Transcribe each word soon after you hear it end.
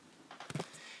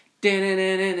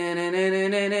Ant-Man.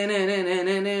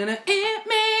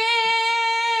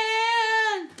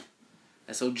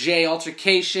 SOJ,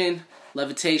 Altercation,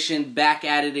 Levitation, back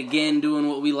at it again, doing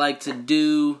what we like to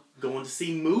do. Going to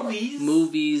see movies.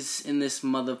 Movies in this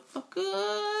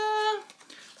motherfucker.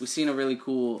 We've seen a really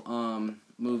cool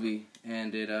movie,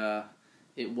 and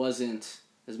it wasn't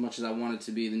as much as I wanted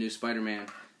to be the new Spider-Man.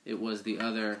 It was the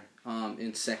other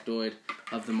insectoid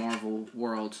of the Marvel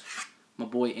world. My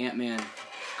boy Ant-Man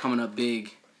coming up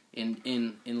big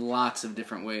in lots of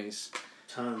different ways.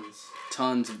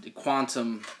 Tons of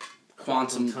quantum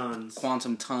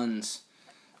tons.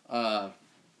 I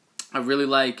really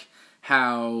like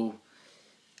how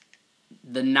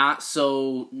the not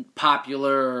so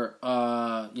popular,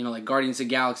 like Guardians of the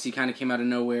Galaxy kind of came out of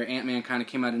nowhere. Ant-Man kind of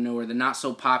came out of nowhere. The not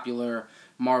so popular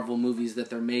Marvel movies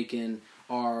that they're making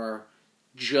are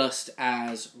just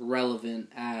as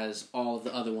relevant as all of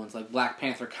the other ones. Like Black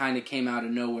Panther kind of came out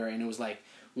of nowhere, and it was like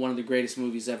one of the greatest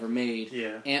movies ever made.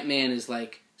 Yeah. Ant-Man is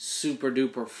like super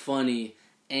duper funny,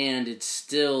 and it's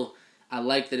still, I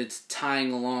like that it's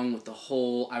tying along with the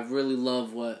whole, I really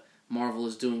love what Marvel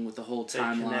is doing with the whole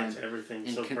timeline. They connect everything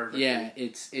so perfectly. Yeah,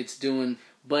 it's doing,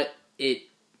 but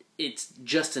it's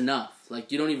just enough.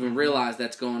 Like, you don't even realize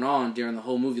that's going on during the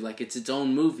whole movie. Like, it's its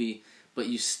own movie, but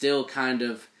you still kind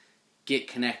of get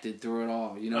connected through it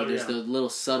all. There's the little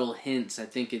subtle hints. I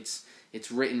think it's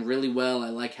written really well. I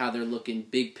like how they're looking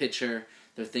big picture.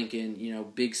 They're thinking,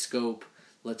 big scope.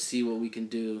 Let's see what we can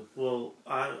do. Well,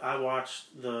 I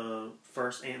watched the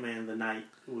first Ant-Man the night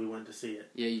we went to see it.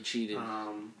 Yeah, you cheated.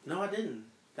 No, I didn't.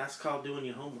 That's called doing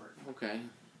your homework. Okay.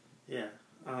 Yeah.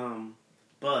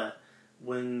 But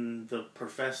when the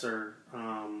professor,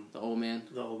 the old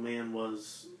man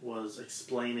was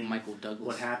explaining Michael Douglas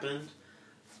what happened,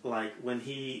 like when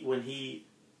he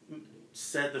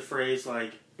said the phrase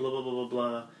like blah blah blah blah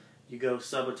blah, you go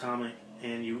subatomic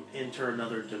and you enter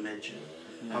another dimension.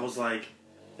 Yeah. I was like,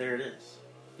 there it is.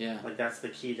 Yeah. Like that's the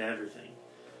key to everything.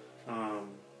 And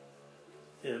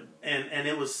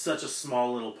it was such a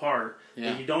small little part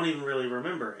that you don't even really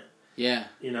remember it. Yeah.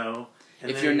 And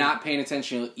if you're not paying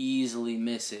attention, you'll easily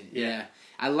miss it. Yeah.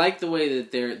 I like the way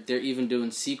that they're even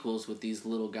doing sequels with these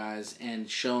little guys and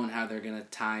showing how they're gonna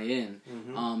tie in.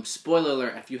 Mm-hmm. Spoiler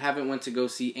alert: if you haven't went to go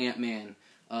see Ant-Man,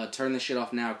 turn the shit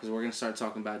off now because we're gonna start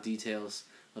talking about details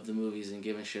of the movies and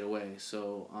giving shit away.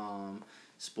 So,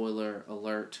 spoiler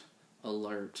alert.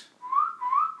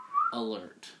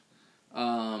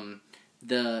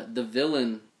 The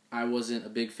villain I wasn't a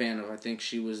big fan of. I think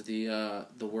she was the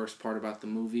worst part about the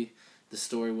movie. The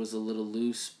story was a little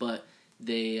loose, but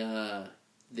it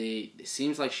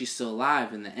seems like she's still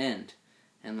alive in the end,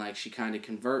 and like she kind of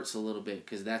converts a little bit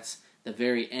because that's the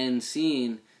very end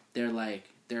scene.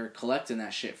 They're collecting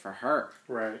that shit for her.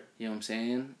 Right. You know what I'm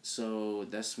saying? So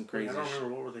that's some crazy shit. I don't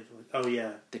remember what were they collecting. Oh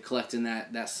yeah. They're collecting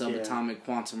that subatomic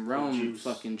quantum realm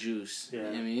fucking juice. Yeah. You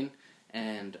know what I mean?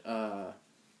 And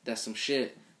that's some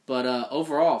shit. But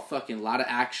overall, fucking a lot of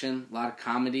action, a lot of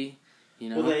comedy.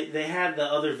 Well, they had the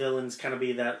other villains kind of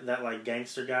be that like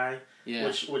gangster guy. Yeah.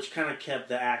 Which kind of kept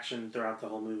the action throughout the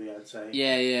whole movie, I'd say.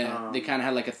 Yeah. They kind of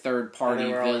had like a third party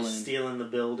villain. They were always stealing the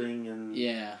building and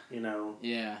Yeah.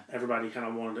 Everybody kind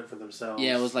of wanted it for themselves.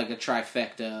 Yeah, it was like a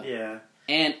trifecta. Yeah.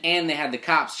 And they had the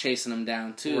cops chasing them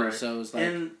down too. Right. So it was like,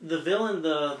 and the villain,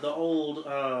 the old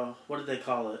what did they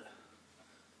call it?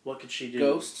 What could she do?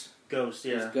 Ghost. Ghost.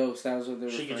 Yeah. It was Ghost. That was what they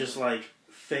were. She could just like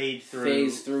phase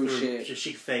through shit.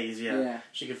 She could phase. Yeah.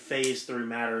 She could phase through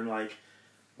matter and like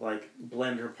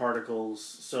blend her particles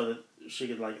so that she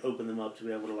could like open them up to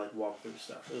be able to like walk through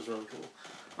stuff. It was really cool.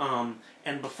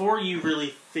 And before you really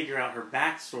figure out her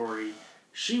backstory,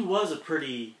 she was a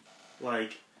pretty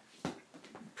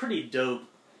dope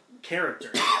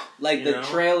character. Like the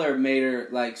trailer made her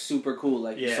like super cool.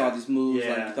 Like you saw these moves,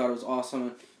 like you thought it was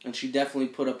awesome, and she definitely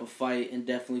put up a fight and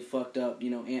definitely fucked up,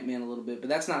 Ant-Man a little bit. But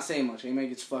that's not saying much. Ant-Man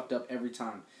gets fucked up every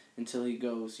time until he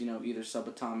goes, either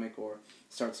subatomic or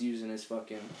starts using his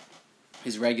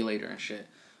regulator and shit.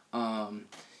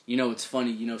 It's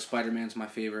funny. Spider-Man's my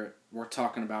favorite. We're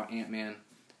talking about Ant-Man,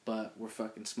 but we're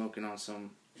fucking smoking on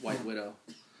some White Widow.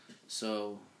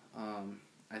 So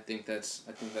I think that's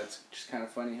just kind of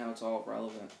funny how it's all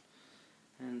relevant.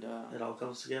 And it all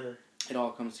comes together. It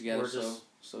all comes together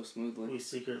so smoothly. We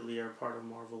secretly are part of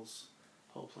Marvel's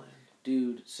whole plan.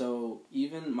 Dude, so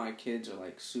even my kids are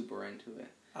like super into it.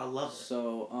 I love it.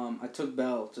 So I took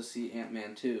Belle to see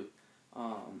Ant-Man 2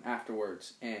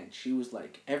 afterwards, and she was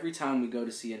like, every time we go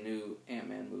to see a new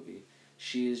Ant-Man movie,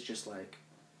 she is just like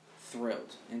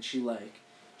thrilled. And she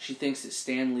thinks that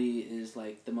Stan Lee is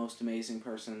like the most amazing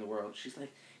person in the world. She's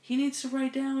like, he needs to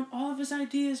write down all of his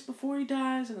ideas before he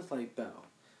dies. And it's like, Bell,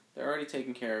 they're already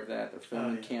taking care of that. They're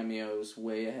filming cameos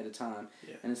way ahead of time.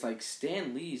 Yeah. And it's like,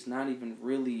 Stan Lee's not even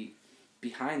really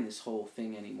behind this whole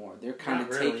thing anymore. They're kind of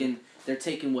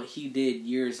taking what he did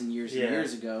years and years and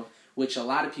years ago, which a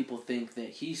lot of people think that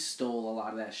he stole a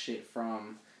lot of that shit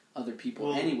from other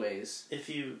people anyways. If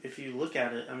you look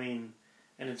at it, I mean,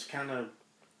 and it's kind of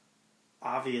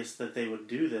obvious that they would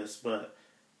do this, but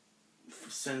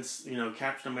since,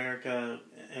 Captain America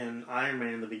and Iron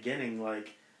Man in the beginning,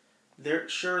 like,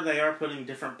 they are putting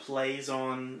different plays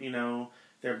on,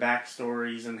 their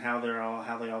backstories and how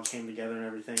they all came together and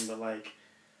everything, but like,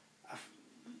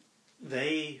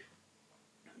 they've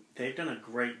done a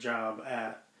great job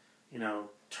at,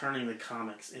 turning the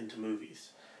comics into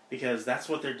movies, because that's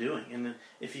what they're doing. And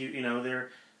if they're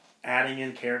adding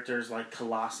in characters like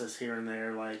Colossus here and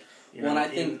there, like, I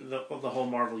think the whole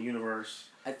Marvel universe.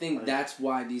 I think that's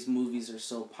why these movies are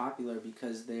so popular,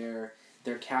 because they're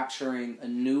capturing a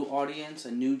new audience,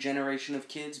 a new generation of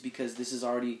kids, because this is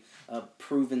already a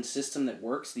proven system that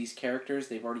works. These characters,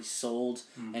 they've already sold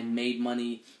and made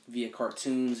money via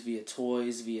cartoons, via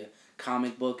toys, via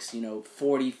comic books,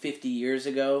 40, 50 years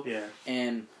ago. Yeah.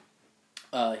 And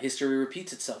history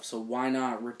repeats itself, so why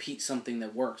not repeat something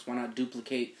that works? Why not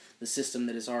duplicate the system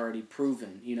that is already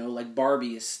proven? Like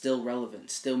Barbie is still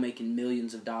relevant, still making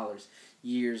millions of dollars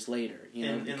years later.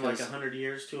 In like 100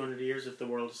 years, 200 years, if the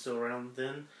world is still around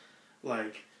then,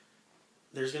 like,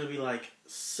 there's going to be like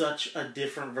such a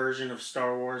different version of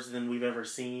Star Wars than we've ever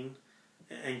seen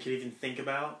and could even think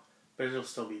about, but it'll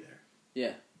still be there.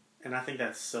 Yeah. And I think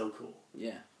that's so cool.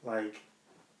 Yeah. Like,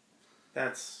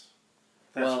 that's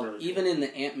well, really cool. Even in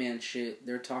the Ant-Man shit,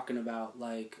 they're talking about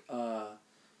like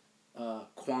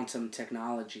quantum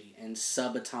technology and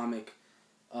subatomic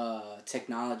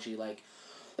technology, like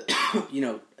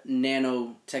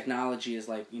nanotechnology is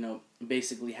like,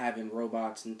 basically having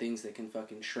robots and things that can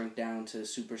fucking shrink down to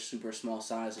super, super small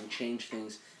size and change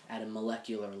things at a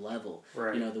molecular level.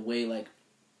 Right. The way, like,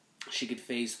 she could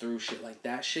phase through shit like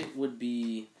that shit would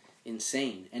be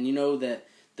insane. And that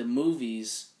the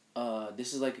movies,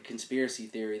 this is like a conspiracy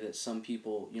theory that some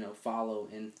people, follow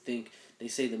and think. They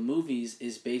say the movies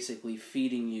is basically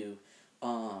feeding you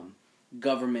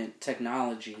government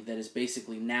technology that is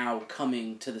basically now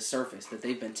coming to the surface, that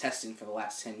they've been testing for the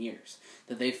last 10 years,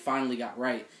 that they finally got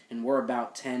right, and we're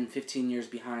about 10, 15 years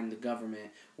behind the government,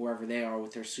 wherever they are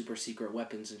with their super secret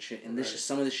weapons and shit. And this is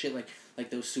some of the shit, like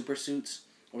those super suits,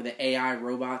 or the AI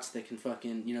robots that can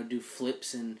fucking, do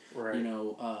flips and,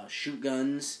 shoot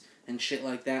guns and shit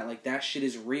like that. Like, that shit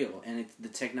is real, and the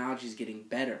technology's getting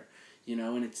better,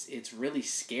 and it's really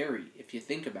scary if you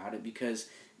think about it, because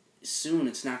soon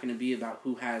it's not going to be about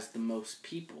who has the most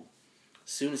people.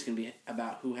 Soon it's going to be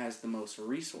about who has the most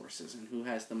resources and who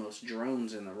has the most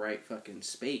drones in the right fucking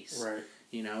space. Right.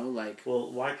 Like...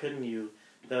 Well, why couldn't you...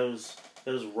 Those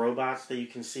robots that you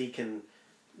can see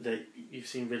that you've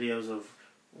seen videos of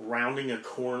rounding a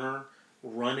corner,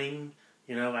 running,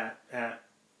 at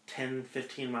 10,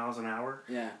 15 miles an hour.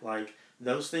 Yeah. Like,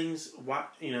 those things,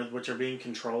 which are being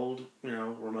controlled,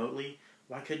 remotely...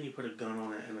 Why couldn't you put a gun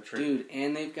on it and a trigger? Dude,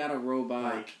 and they've got a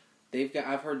robot.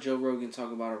 I've heard Joe Rogan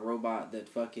talk about a robot that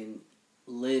fucking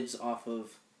lives off of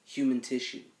human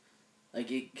tissue.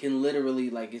 Like, it can literally,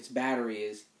 like, its battery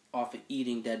is off of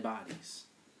eating dead bodies.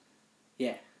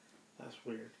 Yeah. That's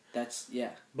weird.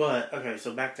 Yeah. But, okay,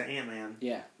 so back to Ant-Man.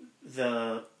 Yeah.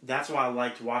 That's why I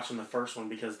liked watching the first one,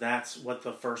 because that's what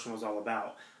the first one was all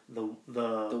about. The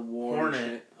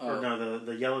Hornet,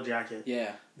 the Yellow Jacket.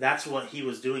 Yeah. That's what he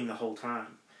was doing the whole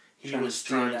time. He was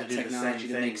trying to do the same thing.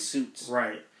 To make suits.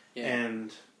 Right. Yeah.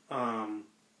 And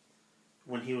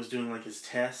when he was doing like his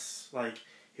tests, like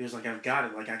he was like, I've got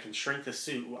it. Like, I can shrink the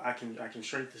suit. I can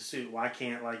shrink the suit. Why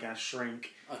can't I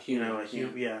shrink a human?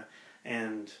 Yeah.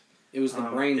 And it was the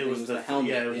brain. It was the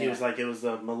helmet. Yeah. He was like, it was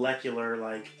the molecular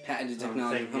patented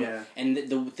technology. Thing, yeah. And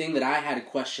the thing that I had a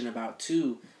question about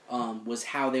too. Was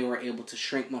how they were able to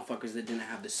shrink motherfuckers that didn't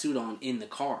have the suit on in the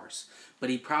cars. But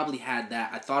he probably had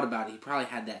that, I thought about it, he probably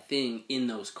had that thing in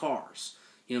those cars.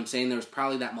 You know what I'm saying? There was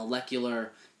probably that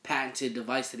molecular patented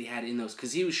device that he had in those,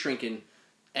 because he was shrinking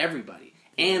everybody.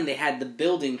 And they had the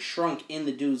building shrunk in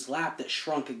the dude's lap that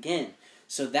shrunk again.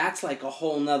 So that's like a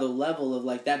whole nother level of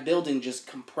like, that building just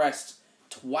compressed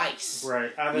twice.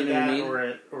 Right. Either that I mean?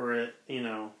 or it,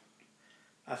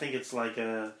 I think it's like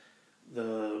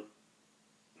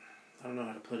I don't know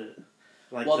how to put it.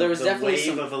 Like, there was definitely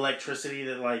wave of electricity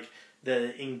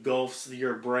that engulfs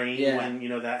your brain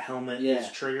when that helmet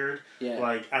is triggered. Yeah.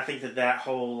 Like, I think that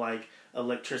whole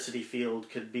electricity field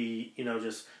could be,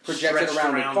 just projected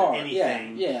around the car.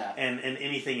 Anything, yeah. And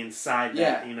anything inside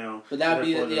that, But that would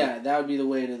be that would be the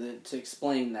way to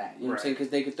explain that. You know what I'm saying?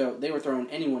 Because they were throwing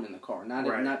anyone in the car,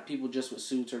 not people just with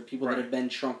suits or people that have been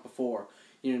shrunk before.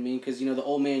 You know what I mean? Because, the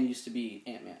old man used to be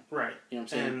Ant-Man. Right. You know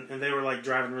what I'm saying? And they were,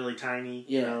 driving really tiny,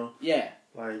 Yeah.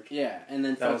 And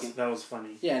then that was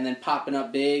funny. Yeah, and then popping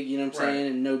up big, you know what I'm saying?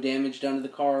 And no damage done to the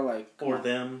car, Or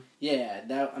them. Yeah,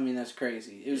 that's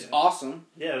crazy. It was awesome.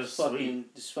 Yeah, it was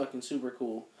sweet. Just fucking super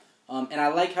cool. And I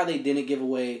like how they didn't give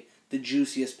away the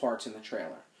juiciest parts in the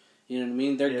trailer. You know what I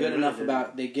mean? They're good enough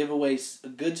they give away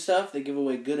good stuff, they give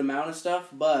away a good amount of stuff,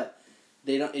 but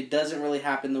it doesn't really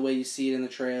happen the way you see it in the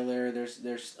trailer.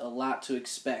 There's a lot to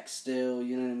expect still,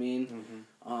 you know what I mean?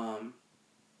 Mm-hmm.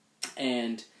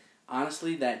 And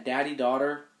honestly, that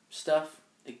daddy-daughter stuff,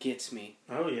 it gets me.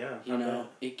 Oh, yeah.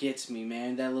 It gets me,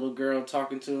 man. That little girl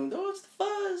talking to him, oh, it's the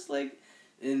fuzz,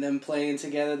 and them playing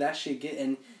together, that shit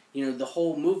and, the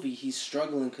whole movie, he's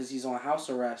struggling because he's on house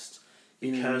arrest.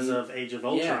 Because of Age of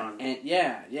Ultron.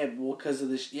 Because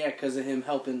of because of him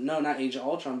helping, no, not Age of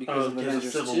Ultron, because of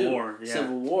Avengers 2. Civil War, yeah.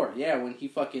 Civil War, yeah, when he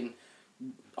fucking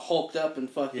hulked up and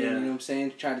fucking, you know what I'm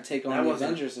saying, tried to take on the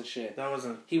Avengers and shit. That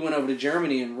wasn't... He went over to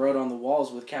Germany and wrote on the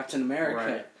walls with Captain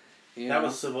America. Right. That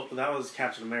was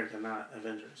Captain America, not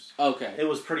Avengers. Okay. It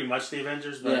was pretty much the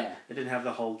Avengers, but it didn't have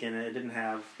the Hulk in it. It didn't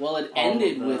have... Well, it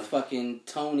ended with fucking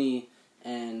Tony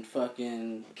and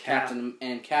fucking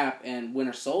Cap and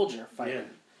Winter Soldier fighting. Yeah.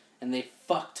 And they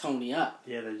fucked Tony up.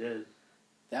 Yeah, they did.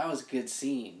 That was a good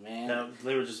scene, man.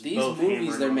 They were just these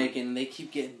movies they're making, they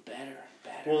keep getting better and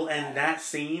better. Well, and that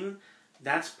scene,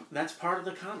 that's part of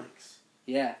the comics.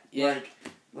 Yeah.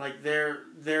 Like they're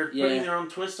putting their own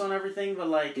twist on everything,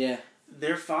 but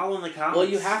they're following the comics. Well,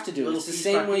 you have to do it. It's the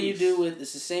same way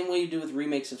you do with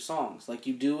remakes of songs. Like,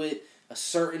 you do it a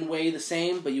certain way the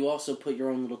same, but you also put your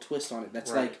own little twist on it.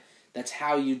 That's that's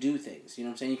how you do things. You know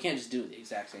what I'm saying? You can't just do it the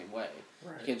exact same way.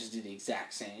 Right. You can't just do the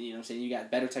exact same. You know what I'm saying? You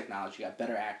got better technology, you got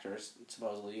better actors,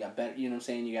 supposedly. You got better, you know what I'm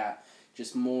saying? You got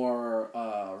just more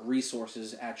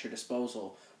resources at your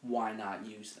disposal. Why not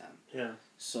use them? Yeah.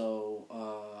 So,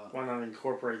 why not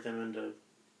incorporate them into...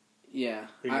 Yeah.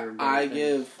 I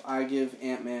give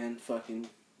Ant-Man fucking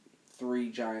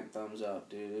 3 giant thumbs up,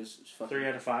 dude. It's fucking... 3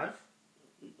 out of 5?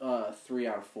 3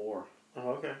 out of 4. Oh,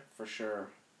 okay. For sure.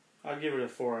 I'd give it a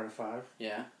 4 out of 5.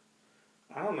 Yeah.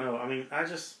 I don't know. I mean,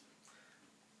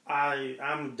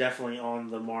 I'm definitely on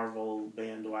the Marvel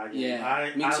bandwagon.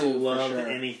 Yeah, me I too, love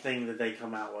anything that they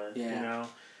come out with. Yeah.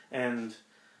 And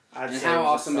I'd say how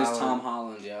awesome is Tom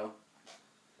Holland, yo?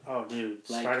 Oh, dude,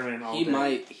 Spider-Man all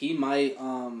day. He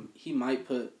might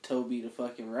put Tobey to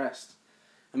fucking rest.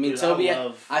 I mean, Dude, Tobey.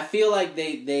 I feel like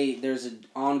there's an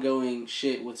ongoing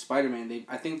shit with Spider-Man.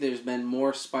 I think there's been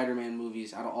more Spider-Man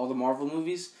movies out of all the Marvel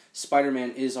movies.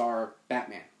 Spider-Man is our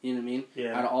Batman. You know what I mean?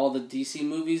 Yeah. Out of all the DC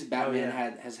movies,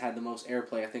 Batman has had the most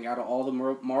airplay. I think out of all the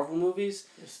Marvel movies,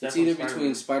 it's either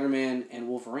between Spider-Man and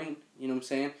Wolverine. You know what I'm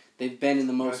saying? They've been in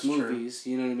the most movies.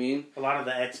 True. You know what I mean? A lot of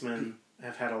the X-Men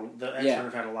have had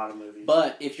a lot of movies.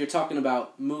 But if you're talking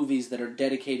about movies that are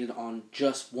dedicated on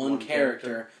just one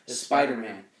character,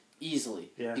 Spider-Man.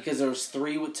 Easily. Yeah. Because there was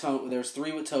 3 with Tobey.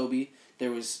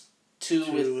 There was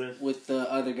 2 with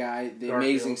the other guy, the Garfield.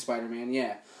 Amazing Spider-Man.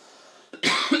 Yeah.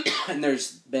 And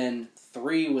there's been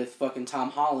 3 with fucking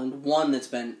Tom Holland. 1 that's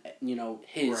been,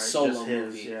 his solo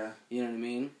movie. Yeah. You know what I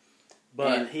mean?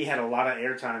 But he had a lot of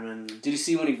airtime in... Did you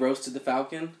see when he roasted the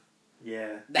Falcon?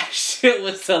 Yeah. That shit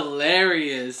was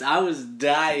hilarious. I was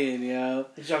dying, yo.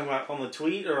 You talking about on the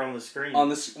tweet or on the screen?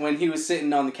 When he was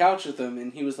sitting on the couch with him,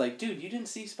 and he was like, "Dude, you didn't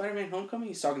see Spider-Man: Homecoming?"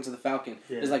 He's talking to the Falcon.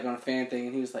 Yeah. It was like on a fan thing,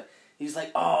 and he was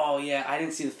like, "Oh yeah, I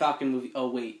didn't see the Falcon movie. Oh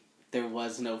wait, there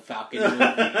was no Falcon movie."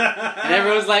 And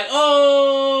everyone's like,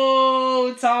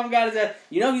 "Oh, Tom got his ass."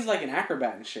 He's like an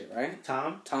acrobat and shit, right?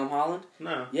 Tom Holland?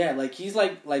 No. Yeah, like he's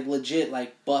like legit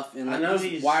buff and like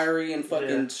he's wiry and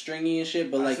fucking stringy and shit,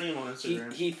 but like I see him on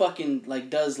Instagram. he fucking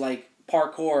does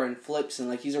parkour and flips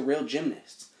and he's a real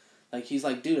gymnast. Like he's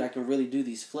like, dude, I can really do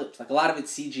these flips. Like a lot of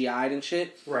it's CGI'd and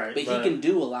shit. Right. But he can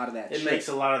do a lot of that shit. It makes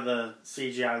a lot of the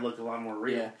CGI look a lot more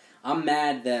real. Yeah. I'm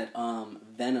mad that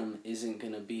Venom isn't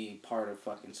gonna be part of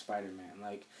fucking Spider-Man.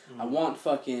 Like, I want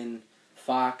fucking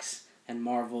Fox and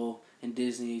Marvel and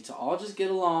Disney to all just get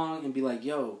along and be like,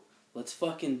 yo, let's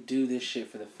fucking do this shit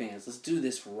for the fans. Let's do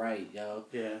this right, yo.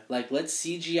 Yeah. Like, let's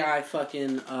CGI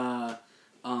fucking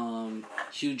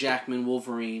Hugh Jackman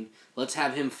Wolverine. Let's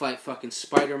have him fight fucking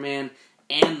Spider-Man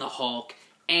and the Hulk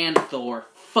and Thor.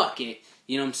 Fuck it.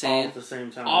 You know what I'm saying? All at the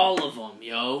same time. All of them,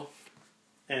 yo.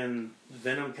 And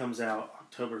Venom comes out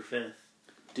October 5th.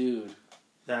 Dude.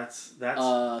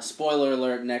 That's. Spoiler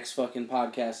alert! Next fucking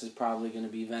podcast is probably gonna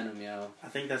be Venom, yo. I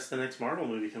think that's the next Marvel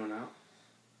movie coming out.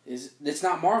 It's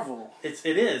not Marvel? It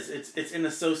is. It's in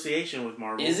association with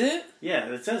Marvel. Is it? Yeah,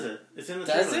 it says it. It's in the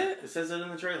trailer. Does it? It says it in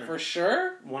the trailer. For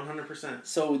sure? 100%.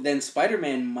 So then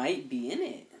Spider-Man might be in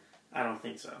it. I don't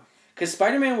think so. Because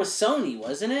Spider-Man was Sony,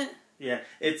 wasn't it? Yeah,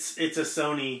 it's a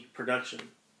Sony production.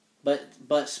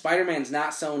 But Spider-Man's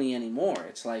not Sony anymore.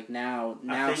 It's like now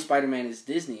Spider-Man is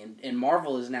Disney, and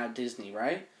Marvel is now Disney,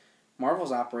 right?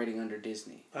 Marvel's operating under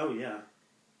Disney. Oh, yeah.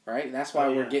 Right? That's why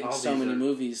we're getting so many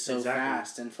movies so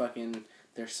fast, and fucking,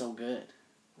 they're so good.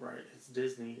 Right. It's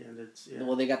Disney, and it's, yeah.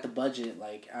 Well, they got the budget,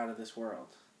 like, out of this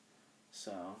world.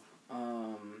 So,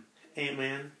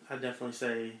 Ant-Man, I'd definitely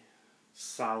say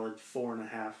solid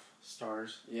 4.5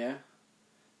 stars. Yeah?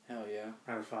 Hell yeah.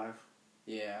 Out of 5.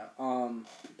 Yeah.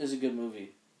 It was a good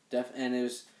movie. And it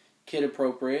was kid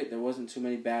appropriate. There wasn't too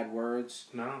many bad words.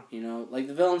 No. You know, like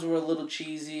the villains were a little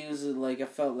cheesy. It was like, I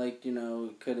felt like, you know,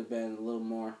 it could have been a little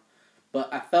more.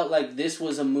 But I felt like this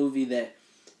was a movie that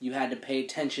you had to pay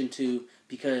attention to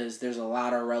because there's a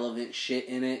lot of relevant shit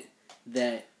in it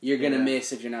that you're going to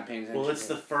miss if you're not paying attention. Well, it's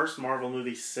the first Marvel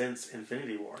movie since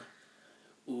Infinity War.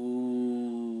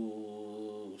 Ooh,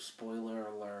 spoiler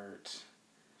alert.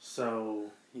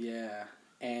 So... Yeah,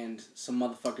 and some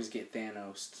motherfuckers get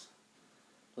Thanos.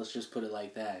 Let's just put it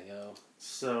like that, yo.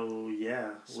 So yeah,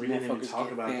 we didn't even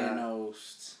talk about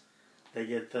Thanos. That. They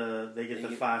get the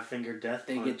 5-finger death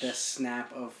punch. They get the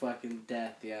snap of fucking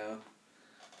death, yo.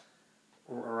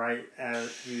 Right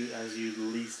as you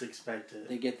least expect it.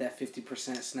 They get that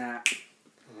 50% snap.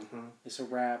 Uh-huh. It's a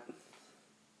wrap.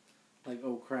 Like,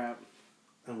 oh crap.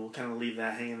 And we'll kind of leave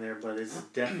that hanging there, but it's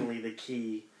definitely the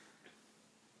key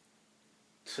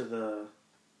to the...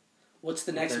 What's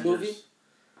the next movie?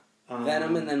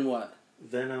 Venom and then what?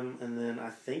 Venom and then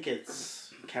I think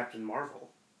it's Captain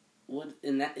Marvel. What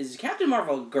in that is Captain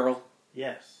Marvel a girl?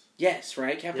 Yes. Yes,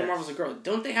 right? Captain Marvel's a girl.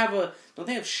 Don't they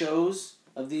have shows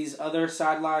of these other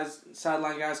sideline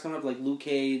guys coming up like Luke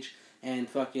Cage and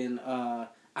fucking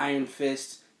Iron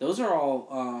Fist? Those are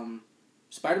all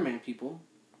Spider-Man people.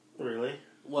 Really?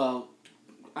 Well,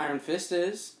 Iron Fist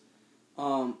is.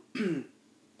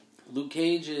 Luke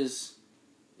Cage is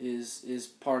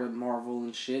part of Marvel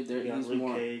and shit. You got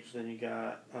Luke Cage, then you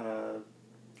got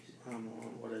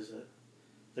what is it?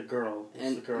 The girl.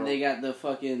 And they got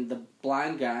the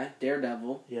blind guy,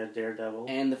 Daredevil. Yeah, Daredevil.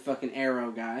 And the fucking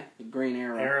Arrow guy, the Green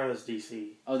Arrow. Arrow is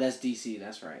DC. Oh, that's DC.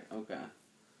 That's right. Okay,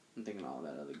 I'm thinking all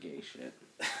that other gay shit.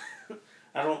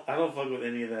 I don't fuck with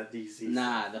any of that DC.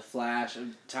 Nah, the Flash.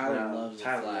 Tyler loves the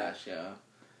Flash. Yeah.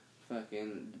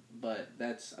 Fucking, but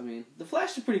that's, I mean, the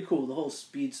Flash is pretty cool. The whole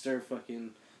speedster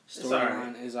fucking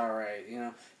storyline is alright. You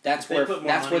know, that's where the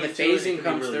phasing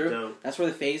comes through. Dope. That's where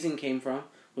the phasing came from.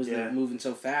 Was the moving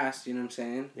so fast? You know what I'm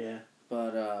saying? Yeah.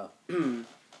 But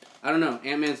I don't know.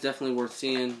 Ant-Man's definitely worth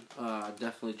seeing.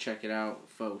 Definitely check it out.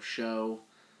 Faux show.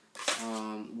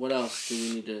 What else do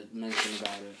we need to mention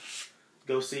about it?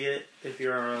 Go see it if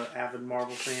you're an avid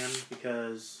Marvel fan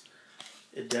because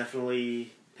it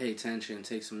definitely. Pay attention,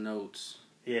 take some notes.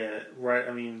 Yeah, right.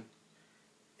 I mean,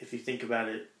 if you think about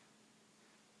it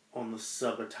on the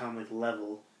subatomic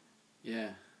level,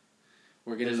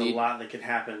 there's a lot that could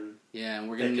happen. Yeah, and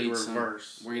we're gonna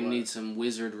need some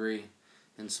wizardry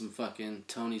and some fucking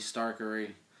Tony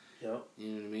Starkery. Yep. You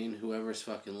know what I mean? Whoever's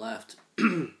fucking left,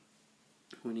 we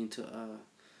need to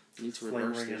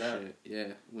reverse this shit.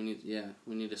 Yeah,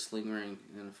 we need a sling ring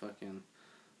and a fucking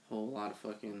whole lot of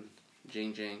fucking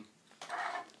jing.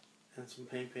 And some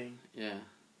ping. Yeah.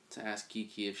 To ask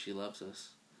Kiki if she loves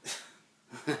us.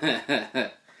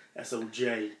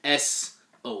 S-O-J.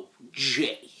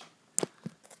 S-O-J.